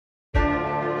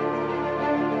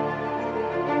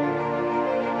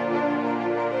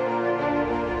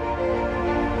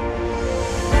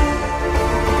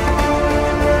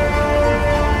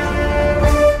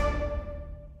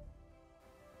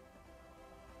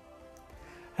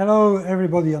Hello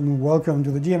everybody and welcome to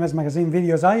the GMS Magazine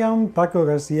videos. I am Paco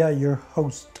Garcia, your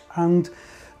host, and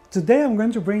today I'm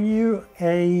going to bring you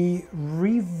a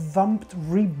revamped,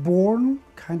 reborn,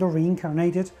 kind of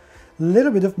reincarnated,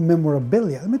 little bit of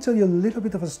memorabilia. Let me tell you a little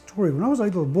bit of a story. When I was a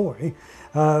little boy,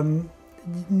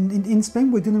 in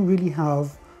Spain we didn't really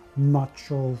have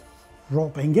much of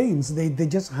role-playing games. They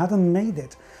just hadn't made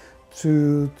it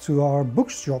to our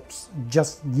bookshops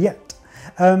just yet.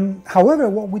 However,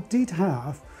 what we did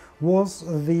have was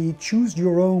the Choose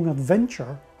Your Own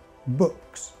Adventure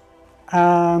books,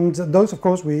 and those, of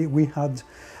course, we had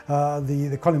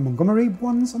the Colin Montgomery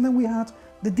ones, and then we had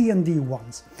the D&D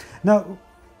ones. Now,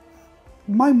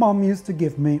 my mom used to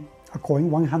give me a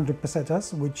coin, 100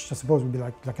 pesetas, which I suppose would be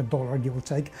like a dollar, give or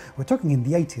take. We're talking in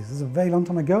the 80s, this is a very long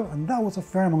time ago, and that was a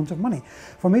fair amount of money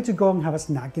for me to go and have a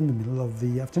snack in the middle of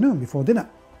the afternoon before dinner.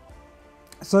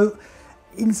 So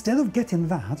instead of getting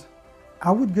that,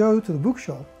 I would go to the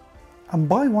bookshop and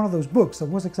buy one of those books that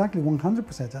was exactly 100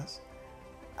 pesetas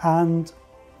and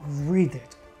read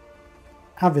it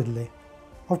avidly.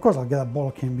 Of course, I'll get a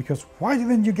bollocking because why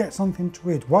didn't you get something to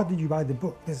read? Why did you buy the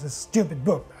book? This is a stupid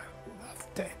book. I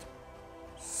loved it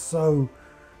so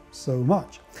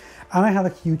much. And I had a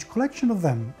huge collection of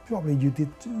them. Probably you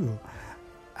did too.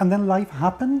 And then life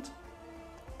happened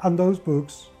and those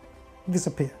books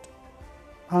disappeared.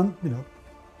 And, you know,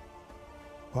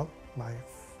 well,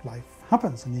 life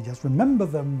happens and you just remember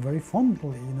them very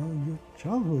fondly, you know, your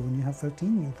childhood when you have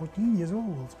 13, 14 years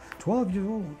old, 12 years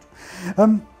old.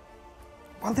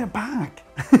 Well, they're back.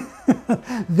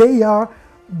 They are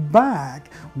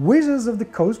back. Wizards of the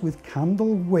Coast with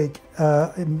Candlewick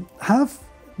have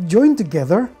joined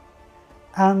together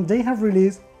and they have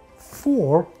released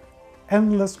 4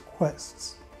 endless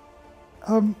quests,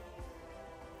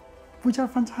 which are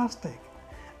fantastic.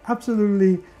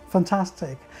 Absolutely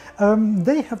fantastic.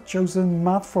 They have chosen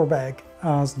Matt Forbeck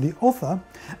as the author,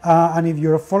 and if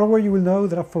you're a follower, you will know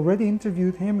that I've already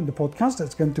interviewed him in the podcast.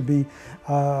 There's going to be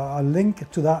a link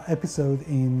to that episode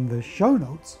in the show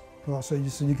notes, so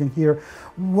you can hear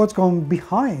what's gone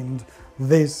behind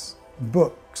these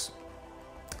books.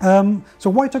 So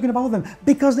why talking about them?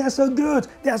 Because they're so good,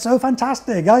 they're so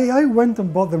fantastic. I went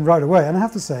and bought them right away, and I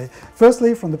have to say,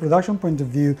 firstly, from the production point of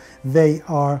view, they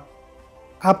are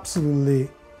absolutely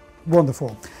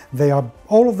wonderful. They are,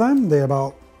 all of them, they're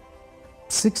about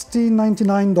 $16,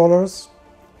 $99,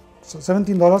 so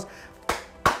 $17,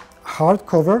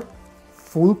 hardcover,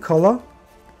 full color,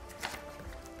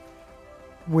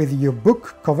 with your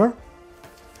book cover,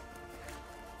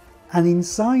 and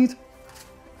inside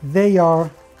they are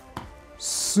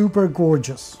super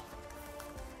gorgeous,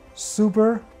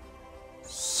 super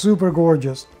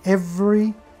gorgeous.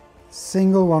 Every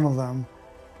single one of them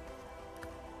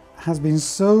has been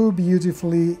so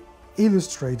beautifully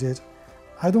illustrated.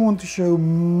 I don't want to show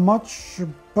much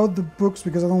about the books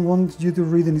because I don't want you to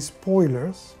read any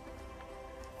spoilers.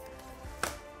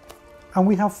 And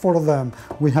we have 4 of them.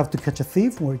 We have To Catch a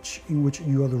Thief, in which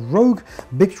you are the rogue,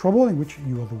 Big Trouble, in which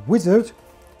you are the wizard,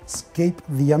 Escape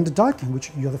the Underdark, in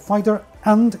which you are the fighter,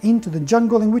 and Into the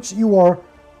Jungle, in which you are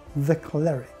the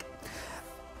cleric.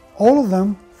 All of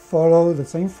them follow the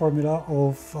same formula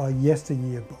of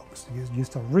yesteryear books. You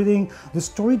start reading, the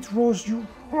story draws you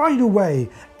right away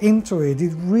into it.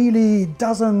 It really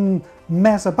doesn't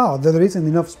mess about. There isn't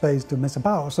enough space to mess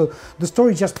about. So the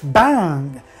story just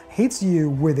bang hits you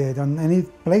with it, and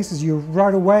it places you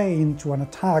right away into an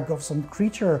attack of some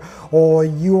creature, or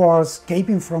you are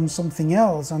escaping from something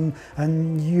else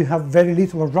and you have very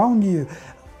little around you.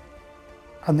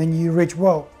 And then you reach,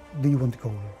 well, do you want to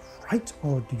go right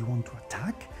or do you want to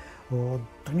attack? Or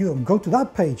do you go to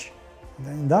that page? And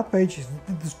then in that page,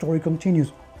 the story continues.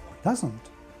 Or it doesn't.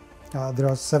 There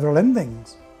are several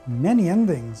endings, many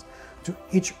endings, to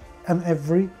each and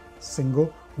every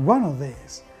single one of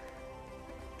these.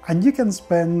 And you can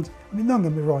spend, I mean, don't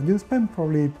get me wrong, you'll spend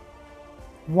probably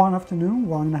 1 afternoon,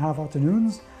 1.5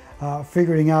 afternoons,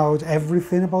 figuring out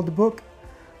everything about the book.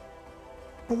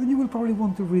 But then you will probably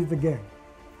want to read it again,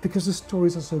 because the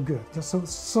stories are so good. They're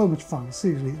so much fun,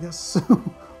 seriously, they're so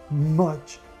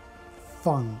much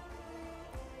fun,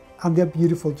 and they're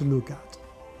beautiful to look at.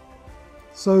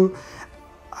 So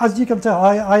as you can tell,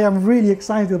 I am really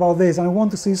excited about this, and I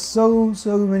want to see so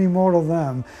many more of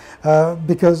them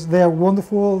because they are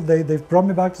wonderful. They've brought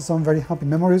me back to some very happy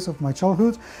memories of my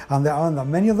childhood, and there aren't that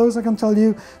many of those, I can tell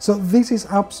you. So this is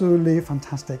absolutely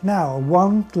fantastic. Now,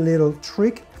 one little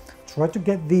trick: try to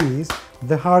get these,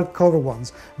 the hardcover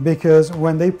ones, because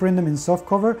when they print them in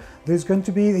softcover, there's going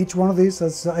to be, each one of these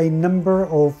has a number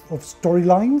of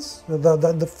storylines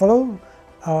that follow.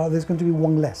 There's going to be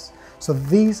one less. So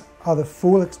these are the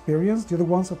full experience. The other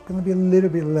ones are going to be a little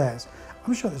bit less.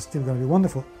 I'm sure they're still going to be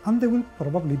wonderful, and they will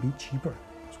probably be cheaper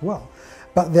as well.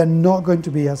 But they're not going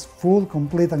to be as full,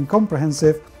 complete, and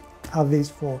comprehensive as these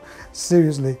four.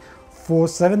 Seriously, for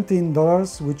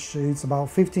 $17, which is about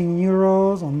 15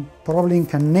 euros, and probably in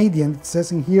Canadian, it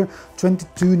says in here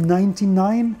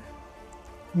 $22.99,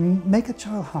 make a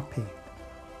child happy.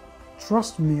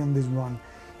 Trust me on this one.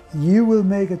 You will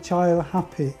make a child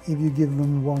happy if you give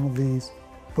them one of these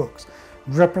books.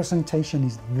 Representation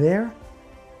is there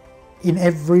in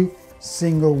every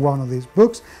single one of these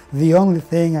books. The only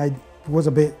thing I was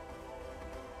a bit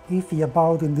iffy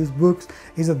about in these books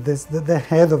is that the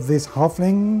head of this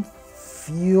halfling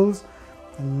feels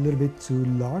a little bit too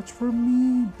large for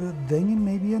me, but then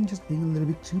maybe I'm just being a little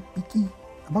bit too picky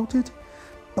about it.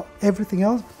 But everything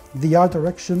else, the art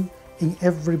direction in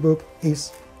every book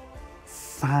is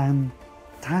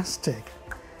fantastic.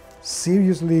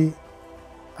 Seriously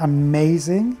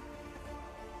amazing.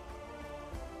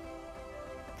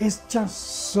 It's just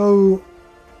so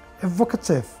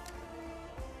evocative.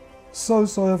 So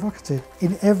evocative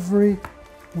in every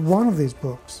one of these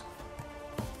books.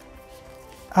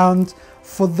 And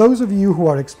for those of you who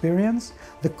are experienced,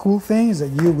 the cool thing is that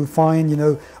you will find, you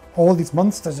know, all these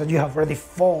monsters that you have already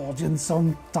fought in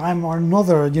some time or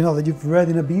another, you know, that you've read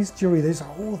in a bestiary. There's,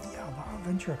 oh, yeah, that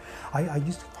adventure. I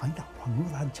used to find that one,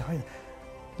 oh, that giant.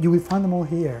 You will find them all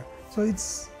here. So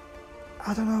it's,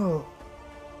 I don't know,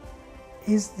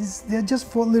 they're just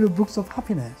 4 little books of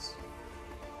happiness.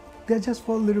 They're just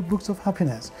 4 little books of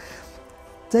happiness.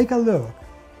 Take a look.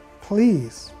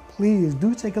 Please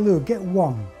do take a look. Get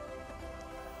one.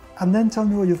 And then tell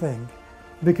me what you think.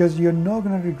 Because you're not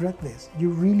going to regret this. You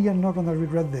really are not going to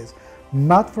regret this.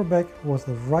 Matt Forbeck was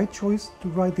the right choice to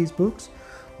write these books.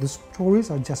 The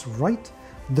stories are just right.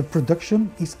 The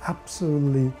production is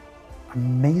absolutely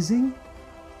amazing.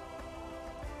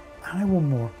 And I want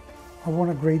more. I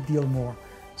want a great deal more.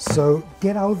 So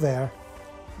get out there,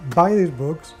 buy these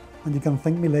books, and you can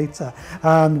thank me later.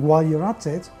 And while you're at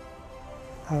it,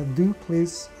 do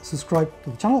please subscribe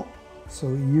to the channel so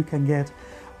you can get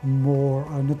more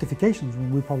notifications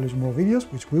when we publish more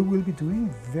videos, which we will be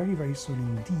doing very, very soon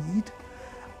indeed.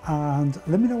 And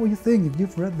let me know what you think, if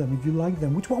you've read them, if you like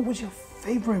them. Which one was your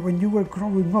favorite when you were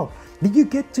growing up? Did you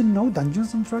get to know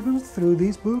Dungeons and Dragons through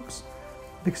these books?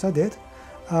 Because I did,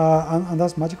 and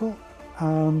that's magical.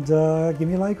 And give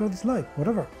me a like or dislike,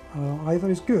 whatever.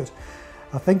 Either is good.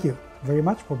 Thank you very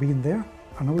much for being there,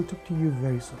 and I will talk to you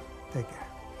very soon. Take care.